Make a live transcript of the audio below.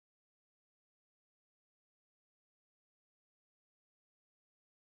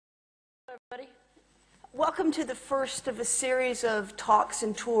Everybody. Welcome to the first of a series of talks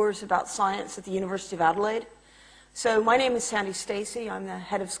and tours about science at the University of Adelaide. So my name is Steacy. I'm the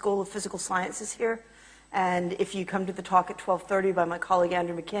head of School of Physical Sciences here. And if you come to the talk at 12:30 by my colleague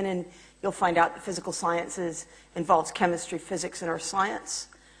Andrew McKinnon, you'll find out that physical sciences involves chemistry, physics, and earth science.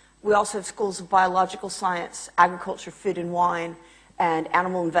 We also have schools of biological science, agriculture, food and wine, and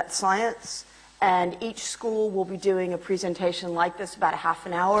animal and vet science. And each school will be doing a presentation like this, about a half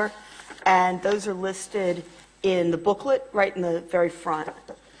an hour. And those are listed in the booklet right in the very front.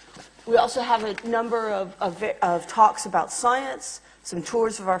 We also have a number of talks about science, some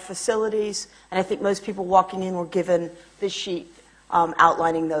tours of our facilities, and I think most people walking in were given this sheet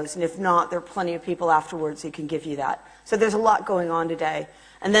outlining those. And if not, there are plenty of people afterwards who can give you that. So there's a lot going on today.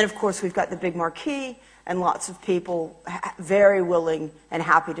 And then, of course, we've got the big marquee and lots of people very willing and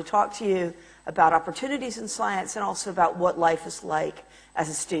happy to talk to you about opportunities in science and also about what life is like as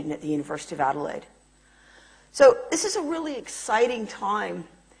a student at the University of Adelaide. So this is a really exciting time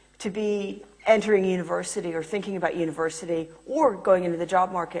to be entering university or thinking about university or going into the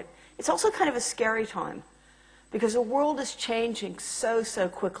job market. It's also kind of a scary time because the world is changing so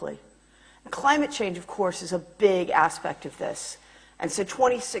quickly. And climate change, of course, is a big aspect of this. And so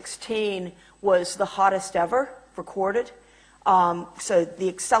 2016 was the hottest ever recorded. So the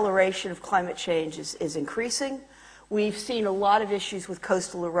acceleration of climate change is increasing. We've seen a lot of issues with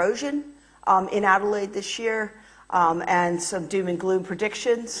coastal erosion in Adelaide this year and some doom and gloom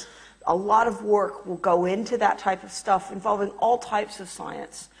predictions. A lot of work will go into that type of stuff involving all types of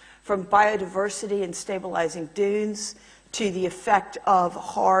science, from biodiversity and stabilizing dunes to the effect of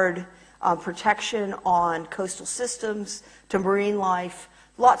hard protection on coastal systems to marine life.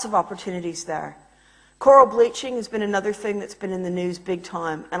 Lots of opportunities there. Coral bleaching has been another thing that's been in the news big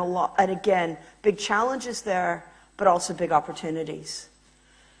time, and again, big challenges there, but also big opportunities.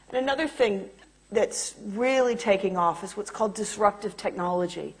 And another thing that's really taking off is what's called disruptive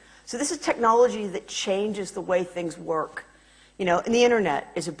technology. So this is technology that changes the way things work. You know, and the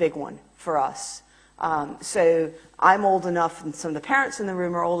internet is a big one for us. So I'm old enough, and some of the parents in the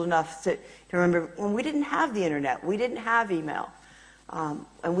room are old enough to remember when we didn't have the internet, we didn't have email,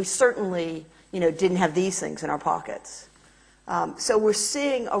 and we certainly didn't have these things in our pockets. So we're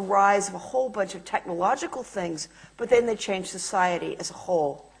seeing a rise of a whole bunch of technological things, but then they change society as a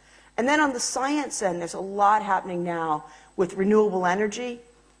whole. And then on the science end, there's a lot happening now with renewable energy,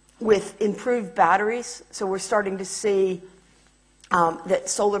 with improved batteries. So we're starting to see that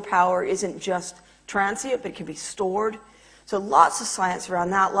solar power isn't just transient, but it can be stored. So lots of science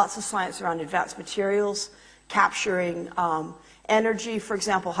around that, lots of science around advanced materials, capturing energy, for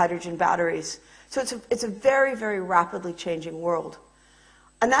example, hydrogen batteries. So it's a very rapidly changing world.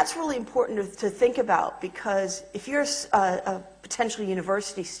 And that's really important to think about, because if you're a potential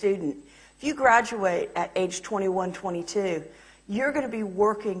university student, if you graduate at age 21, 22, you're going to be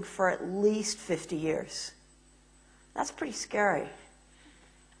working for at least 50 years. That's pretty scary.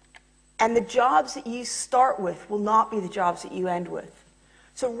 And the jobs that you start with will not be the jobs that you end with.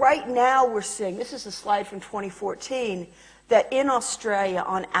 So right now we're seeing, this is a slide from 2014, that in Australia,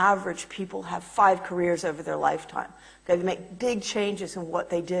 on average, people have 5 careers over their lifetime. Okay, they make big changes in what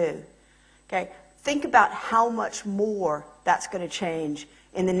they do. Okay, think about how much more that's going to change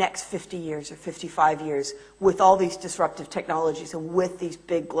in the next 50 years or 55 years with all these disruptive technologies and with these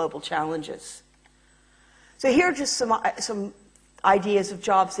big global challenges. So here are just some ideas of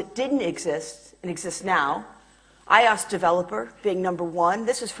jobs that didn't exist and exist now. iOS developer being number 1.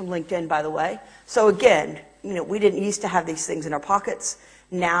 This is from LinkedIn, by the way. So again, we didn't used to have these things in our pockets.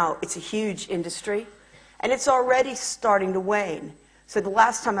 Now it's a huge industry, and it's already starting to wane. So the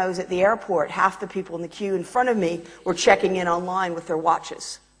last time I was at the airport, half the people in the queue in front of me were checking in online with their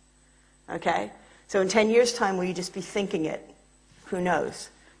watches. Okay? So in 10 years' time, will you just be thinking it? Who knows?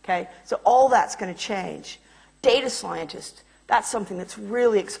 Okay? So all that's going to change. Data scientist, that's something that's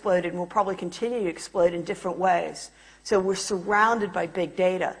really exploded and will probably continue to explode in different ways. So we're surrounded by big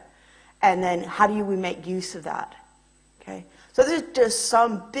data. And then how do we make use of that? Okay? So there's just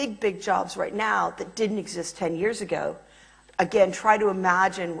some big jobs right now that didn't exist 10 years ago. Again, try to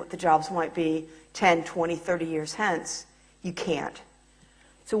imagine what the jobs might be 10, 20, 30 years hence. You can't.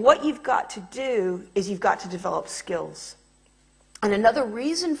 So what you've got to do is you've got to develop skills. And another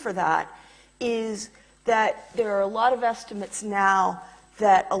reason for that is that there are a lot of estimates now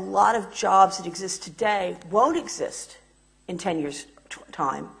that a lot of jobs that exist today won't exist in 10 years'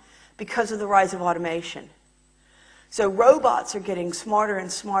 time because of the rise of automation. So robots are getting smarter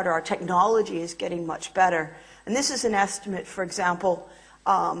and smarter. Our technology is getting much better. And this is an estimate, for example,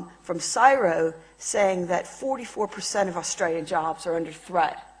 from CSIRO saying that 44% of Australian jobs are under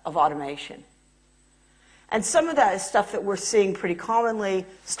threat of automation. And some of that is stuff that we're seeing pretty commonly,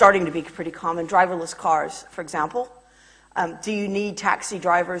 starting to be pretty common, driverless cars, for example. Do you need taxi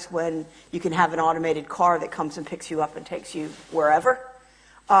drivers when you can have an automated car that comes and picks you up and takes you wherever?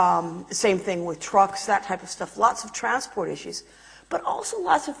 Same thing with trucks, that type of stuff. Lots of transport issues, but also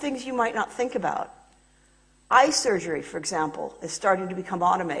lots of things you might not think about. Eye surgery, for example, is starting to become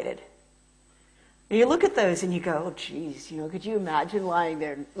automated. And you look at those and you go, oh, geez, could you imagine lying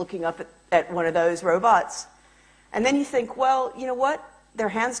there looking up at one of those robots? And then you think, well, you know what? Their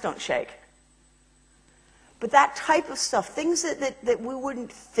hands don't shake. But that type of stuff, things that we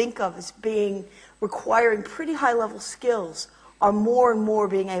wouldn't think of as requiring pretty high-level skills, are more and more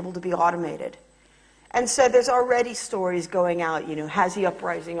being able to be automated. And so there's already stories going out, has the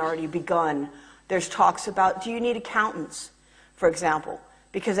uprising already begun? There's talks about, do you need accountants, for example,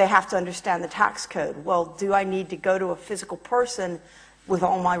 because they have to understand the tax code? Well, do I need to go to a physical person with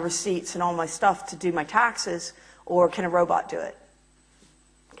all my receipts and all my stuff to do my taxes, or can a robot do it?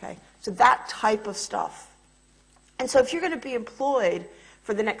 Okay, so that type of stuff. And so if you're going to be employed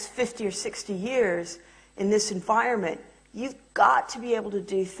for the next 50 or 60 years in this environment, you've got to be able to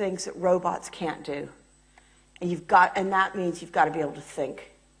do things that robots can't do. And that means you've got to be able to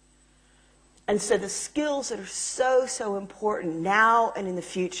think. And so the skills that are so, so important now and in the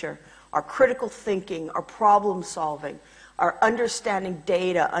future are critical thinking, are problem solving, are understanding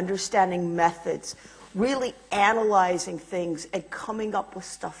data, understanding methods, really analyzing things and coming up with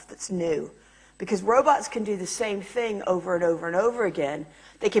stuff that's new. Because robots can do the same thing over and over and over again.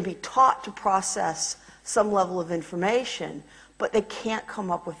 They can be taught to process some level of information, but they can't come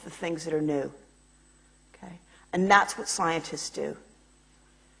up with the things that are new. Okay? And that's what scientists do.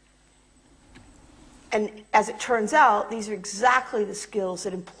 And as it turns out, these are exactly the skills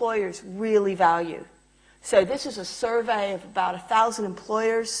that employers really value. So this is a survey of about 1,000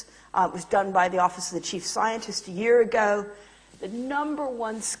 employers. It was done by the Office of the Chief Scientist a year ago. The number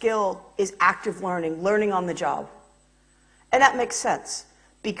one skill is active learning, learning on the job. And that makes sense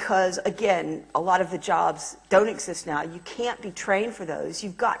because, again, a lot of the jobs don't exist now. You can't be trained for those.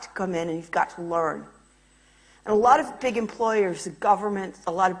 You've got to come in and you've got to learn. And a lot of big employers, the government,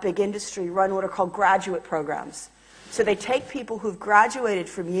 a lot of big industry run what are called graduate programs. So they take people who've graduated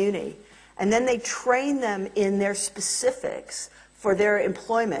from uni and then they train them in their specifics for their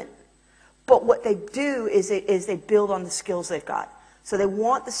employment. But what they do is they build on the skills they've got. So they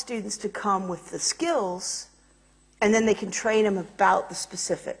want the students to come with the skills, and then they can train them about the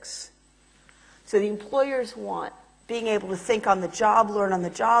specifics. So the employers want being able to think on the job, learn on the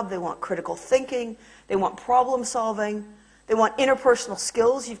job. They want critical thinking. They want problem solving. They want interpersonal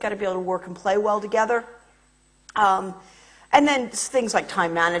skills. You've got to be able to work and play well together. And then things like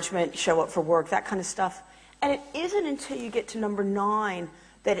time management, show up for work, that kind of stuff. And it isn't until you get to number 9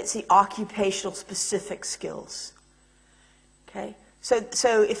 that it's the occupational specific skills. Okay?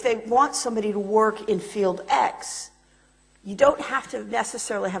 So if they want somebody to work in field X, you don't have to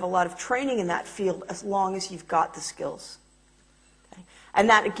necessarily have a lot of training in that field as long as you've got the skills. Okay? And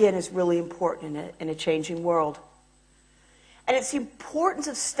that, again, is really important in a changing world. And it's the importance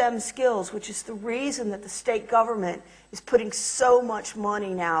of STEM skills, which is the reason that the state government is putting so much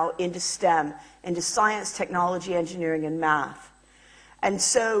money now into STEM, into science, technology, engineering, and math. And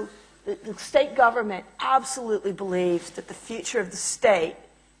so the state government absolutely believes that the future of the state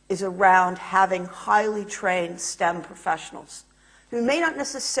is around having highly trained STEM professionals who may not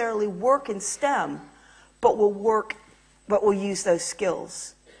necessarily work in STEM, but will use those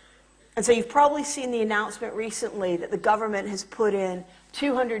skills. And so you've probably seen the announcement recently that the government has put in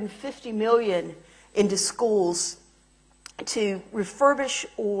 $250 million into schools to refurbish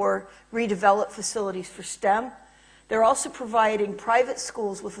or redevelop facilities for STEM. They're also providing private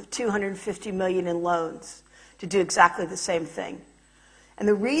schools with $250 million in loans to do exactly the same thing. And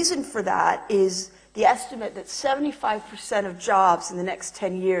the reason for that is the estimate that 75% of jobs in the next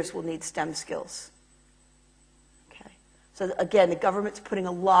 10 years will need STEM skills. Okay. So again, the government's putting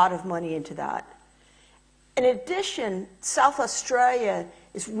a lot of money into that. In addition, South Australia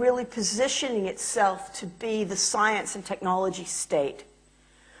is really positioning itself to be the science and technology state.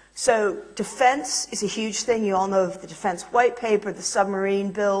 So defense is a huge thing. You all know of the defense white paper, the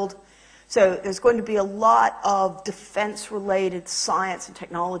submarine build. So there's going to be a lot of defense-related science and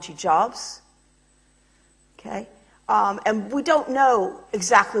technology jobs. Okay? And we don't know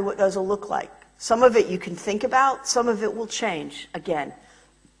exactly what those will look like. Some of it you can think about. Some of it will change, again,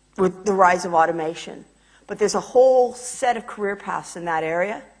 with the rise of automation. But there's a whole set of career paths in that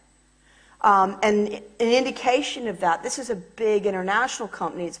area. And an indication of that, this is a big international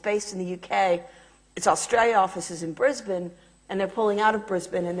company. It's based in the UK. Its Australia office is in Brisbane, and they're pulling out of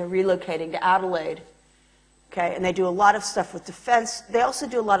Brisbane and they're relocating to Adelaide. Okay, and they do a lot of stuff with defense. They also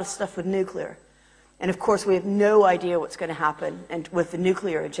do a lot of stuff with nuclear. And of course, we have no idea what's going to happen with the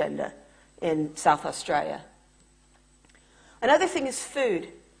nuclear agenda in South Australia. Another thing is food.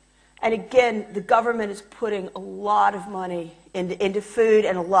 And again, the government is putting a lot of money into food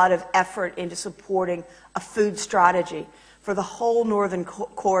and a lot of effort into supporting a food strategy for the whole northern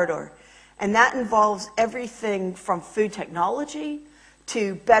corridor. And that involves everything from food technology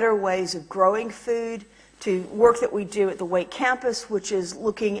to better ways of growing food, to work that we do at the Wake campus, which is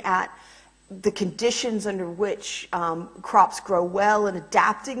looking at the conditions under which crops grow well and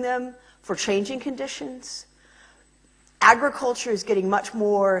adapting them for changing conditions. Agriculture is getting much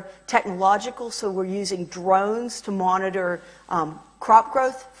more technological, so we're using drones to monitor crop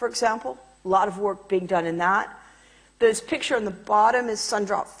growth, for example. A lot of work being done in that. This picture on the bottom is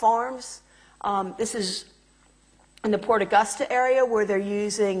Sundrop Farms. This is in the Port Augusta area where they're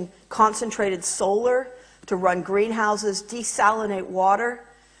using concentrated solar to run greenhouses, desalinate water.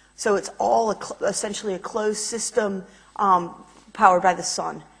 So it's all essentially a closed system powered by the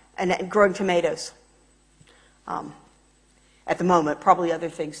sun and growing tomatoes. At the moment, probably other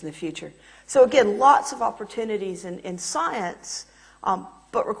things in the future. So again, lots of opportunities in science,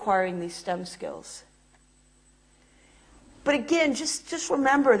 but requiring these STEM skills. But again, just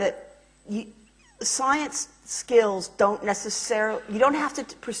remember that science skills don't necessarily, you don't have to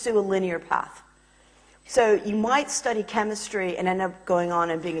pursue a linear path. So you might study chemistry and end up going on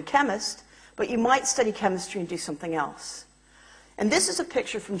and being a chemist, but you might study chemistry and do something else. And this is a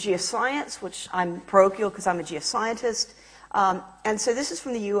picture from geoscience, which I'm parochial because I'm a geoscientist. And so this is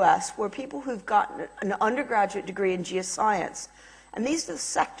from the US, where people who've gotten an undergraduate degree in geoscience, and these are the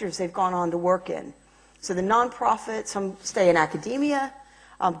sectors they've gone on to work in. So the nonprofit, some stay in academia,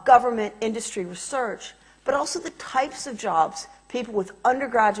 government, industry, research, but also the types of jobs people with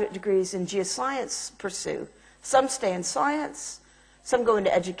undergraduate degrees in geoscience pursue. Some stay in science, some go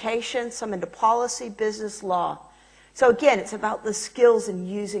into education, some into policy, business, law. So again, it's about the skills and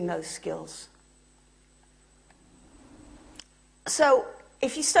using those skills. So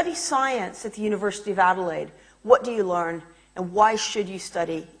if you study science at the University of Adelaide, what do you learn, and why should you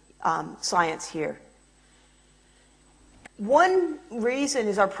study science here? One reason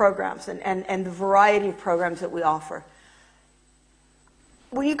is our programs and the variety of programs that we offer.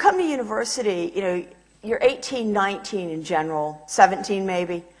 When you come to university, you know, you're 18, 19 in general, 17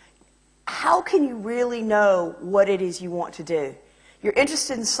 maybe. How can you really know what it is you want to do? You're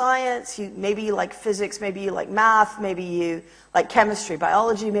interested in science, maybe you like physics, maybe you like math, maybe you like chemistry,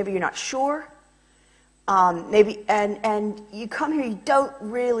 biology, maybe you're not sure. And you come here, you don't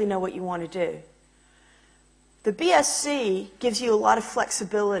really know what you want to do. The BSc gives you a lot of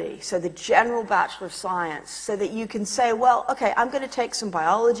flexibility, so the general Bachelor of Science, so that you can say, well, okay, I'm going to take some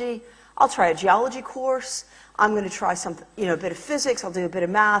biology, I'll try a geology course, I'm going to try something, a bit of physics, I'll do a bit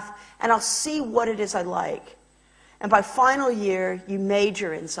of math, and I'll see what it is I like. And by final year, you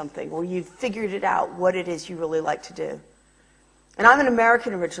major in something, or you've figured it out what it is you really like to do. And I'm an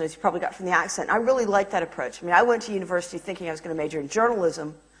American originally, as you probably got from the accent. I really like that approach. I mean, I went to university thinking I was going to major in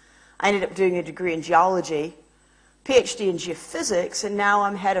journalism. I ended up doing a degree in geology, PhD in geophysics, and now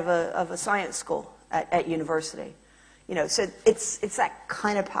I'm head of a science school at university. So it's that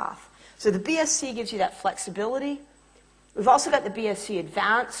kind of path. So the BSc gives you that flexibility. We've also got the BSc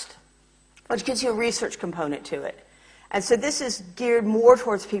Advanced, which gives you a research component to it. And so this is geared more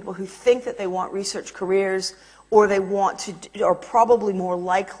towards people who think that they want research careers, or they want to, or probably more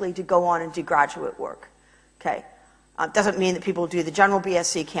likely to go on and do graduate work. Okay, doesn't mean that people who do the general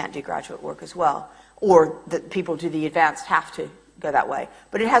BSc can't do graduate work as well, or that people who do the advanced have to go that way.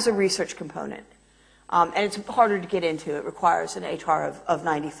 But it has a research component, and it's harder to get into. It requires an HR of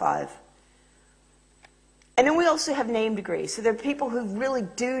 95. And then we also have name degrees. So there are people who really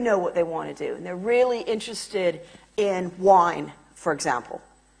do know what they want to do, and they're really interested in wine, for example.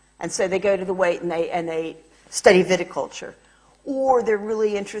 And so they go to the Wait and they study viticulture. Or they're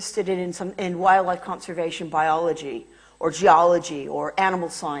really interested in wildlife conservation biology, or geology, or animal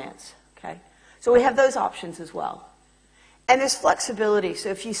science. Okay? So we have those options as well. And there's flexibility. So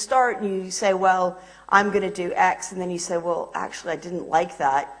if you start and you say, well, I'm going to do X, and then you say, well, actually, I didn't like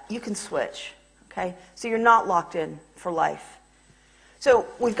that, you can switch. Okay? So you're not locked in for life. So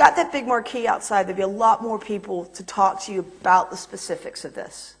we've got that big marquee outside. There'll be a lot more people to talk to you about the specifics of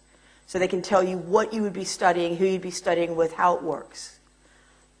this. So they can tell you what you would be studying, who you'd be studying with, how it works.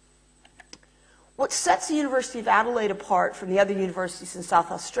 What sets the University of Adelaide apart from the other universities in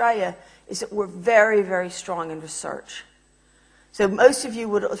South Australia is that we're very, very strong in research. So most of you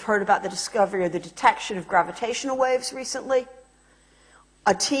would have heard about the discovery or the detection of gravitational waves recently.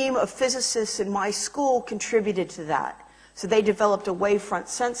 a team of physicists in my school contributed to that. So they developed a wavefront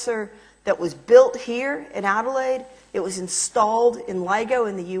sensor that was built here in Adelaide. It was installed in LIGO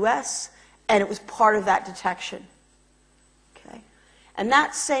in the US, and it was part of that detection. Okay? And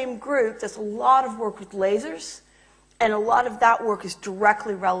that same group does a lot of work with lasers, and a lot of that work is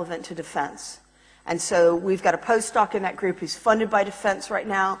directly relevant to defense. And so we've got a postdoc in that group who's funded by defense right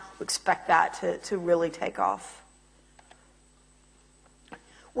now. We expect that to really take off.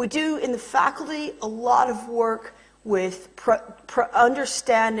 We do, in the faculty, a lot of work with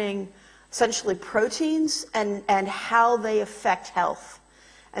understanding essentially proteins and how they affect health.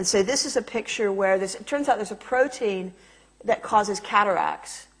 And so this is a picture where it turns out there's a protein that causes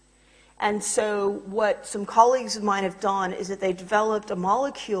cataracts. And so what some colleagues of mine have done is that they developed a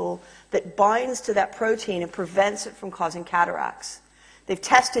molecule that binds to that protein and prevents it from causing cataracts. They've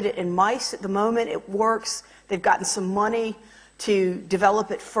tested it in mice at the moment. It works. They've gotten some money to develop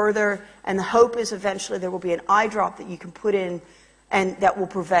it further, and the hope is eventually there will be an eye drop that you can put in and that will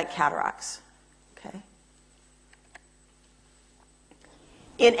prevent cataracts. Okay?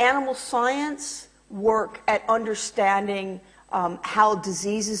 In animal science, work at understanding how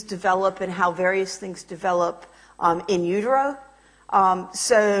diseases develop and how various things develop in utero,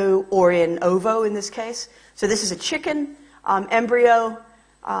 or in ovo in this case. So this is a chicken embryo,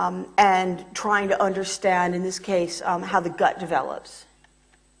 and trying to understand, in this case, how the gut develops.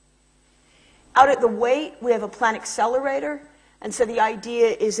 Out at the weight, we have a plant accelerator, and so the idea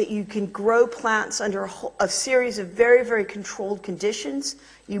is that you can grow plants under a series of very, very controlled conditions.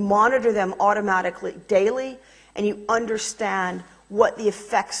 You monitor them automatically daily, and you understand what the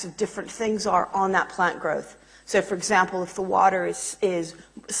effects of different things are on that plant growth. So, for example, if the water is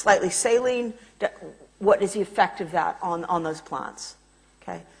slightly saline, what is the effect of that on those plants?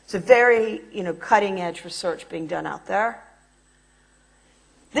 Okay, so very, cutting-edge research being done out there.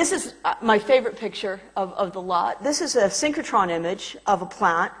 This is my favorite picture of the lot. This is a synchrotron image of a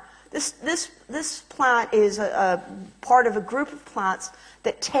plant. This plant is a part of a group of plants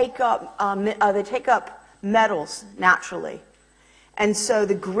that take up metals naturally. And so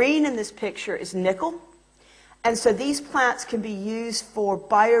the green in this picture is nickel. And so these plants can be used for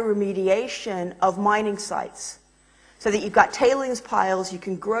bioremediation of mining sites. So that you've got tailings piles, you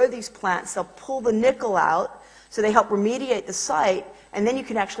can grow these plants, they'll pull the nickel out, so they help remediate the site, and then you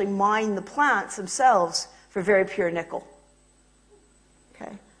can actually mine the plants themselves for very pure nickel.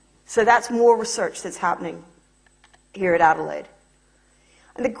 Okay? So that's more research that's happening here at Adelaide.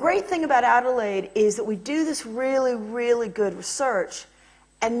 And the great thing about Adelaide is that we do this really, really good research,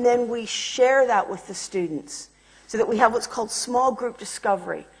 and then we share that with the students, so that we have what's called small group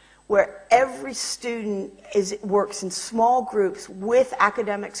discovery, where every student works in small groups with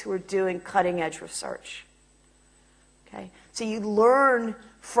academics who are doing cutting-edge research. Okay? So you learn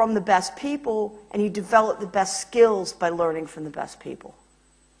from the best people, and you develop the best skills by learning from the best people.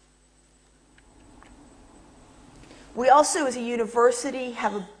 We also, as a university,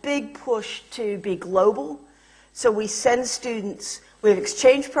 have a big push to be global. So we send students, we have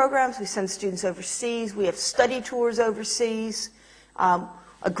exchange programs, we send students overseas, we have study tours overseas.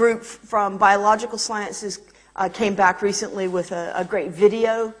 A group from biological sciences came back recently with a great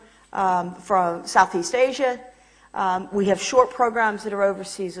video from Southeast Asia. We have short programs that are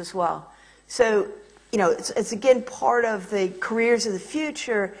overseas as well. So, it's again part of the careers of the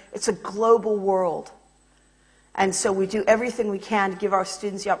future. It's a global world. And so we do everything we can to give our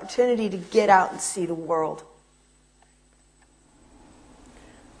students the opportunity to get out and see the world.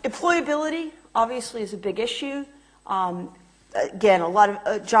 Employability, obviously, is a big issue. Again, a lot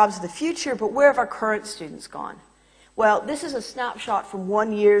of jobs of the future, but where have our current students gone? Well, this is a snapshot from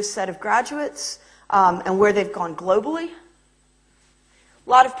 1 year's set of graduates and where they've gone globally. A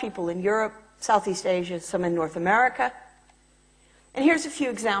lot of people in Europe, Southeast Asia, some in North America. And here's a few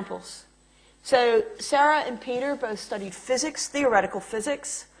examples. So Sarah and Peter both studied physics, theoretical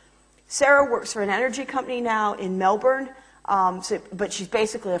physics. Sarah works for an energy company now in Melbourne, but she's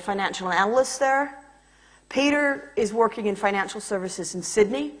basically a financial analyst there. Peter is working in financial services in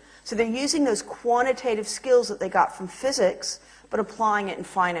Sydney, so they're using those quantitative skills that they got from physics, but applying it in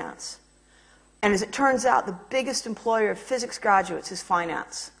finance. And as it turns out, the biggest employer of physics graduates is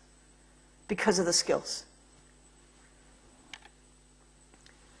finance, because of the skills.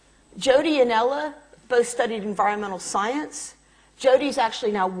 Jody and Ella both studied environmental science. Jody's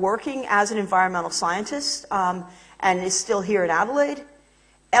actually now working as an environmental scientist and is still here in Adelaide.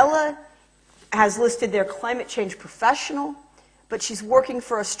 Ella has listed their climate change professional, but she's working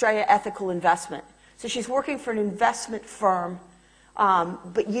for Australia Ethical Investment. So she's working for an investment firm,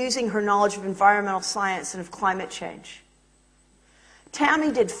 but using her knowledge of environmental science and of climate change.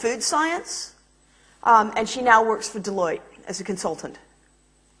 Tammy did food science, and she now works for Deloitte as a consultant.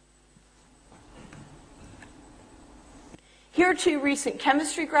 Here are two recent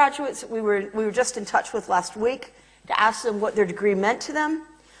chemistry graduates that we were just in touch with last week to ask them what their degree meant to them.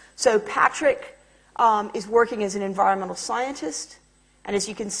 So Patrick is working as an environmental scientist, and as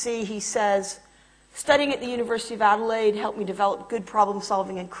you can see, he says, studying at the University of Adelaide helped me develop good problem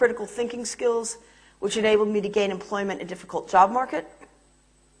solving and critical thinking skills, which enabled me to gain employment in a difficult job market.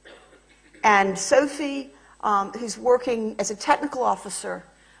 And Sophie, who's working as a technical officer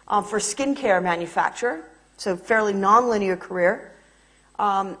for a skincare manufacturer, so fairly non-linear career.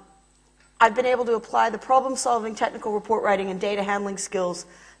 I've been able to apply the problem-solving, technical report writing, and data handling skills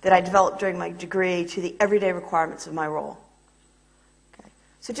that I developed during my degree to the everyday requirements of my role. Okay.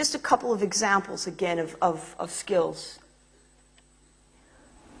 So just a couple of examples, again, of skills.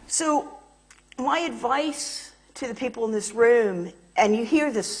 So my advice to the people in this room, and you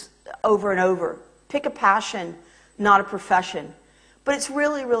hear this over and over, pick a passion, not a profession. But it's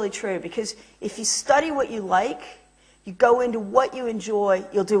really, really true, because if you study what you like, you go into what you enjoy,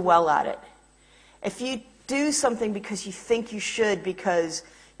 you'll do well at it. If you do something because you think you should, because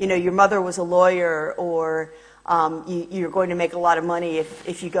your mother was a lawyer, or you're going to make a lot of money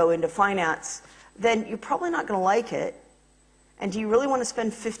if you go into finance, then you're probably not going to like it. And do you really want to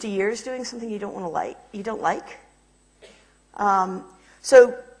spend 50 years doing something you don't like?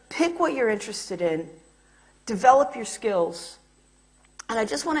 So pick what you're interested in, develop your skills. And I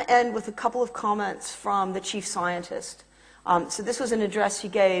just want to end with a couple of comments from the chief scientist. So this was an address he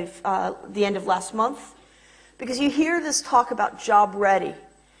gave the end of last month, because you hear this talk about job ready.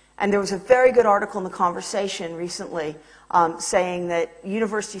 And there was a very good article in The Conversation recently saying that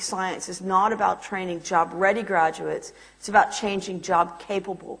university science is not about training job ready graduates, it's about changing job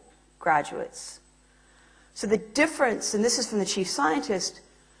capable graduates. So the difference, and this is from the chief scientist,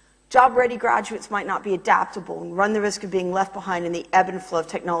 job-ready graduates might not be adaptable and run the risk of being left behind in the ebb and flow of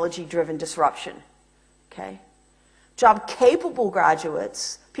technology-driven disruption. Okay? Job-capable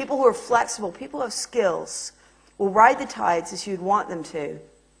graduates, people who are flexible, people who have skills, will ride the tides as you'd want them to.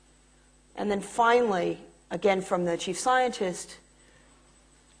 And then finally, again from the chief scientist,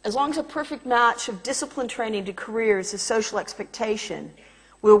 as long as a perfect match of discipline training to career is a social expectation,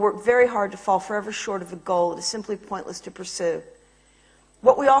 we'll work very hard to fall forever short of the goal that is simply pointless to pursue.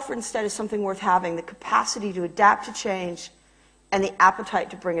 What we offer instead is something worth having, the capacity to adapt to change and the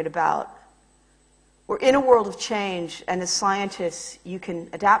appetite to bring it about. We're in a world of change, and as scientists, you can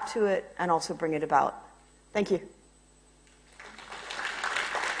adapt to it and also bring it about. Thank you.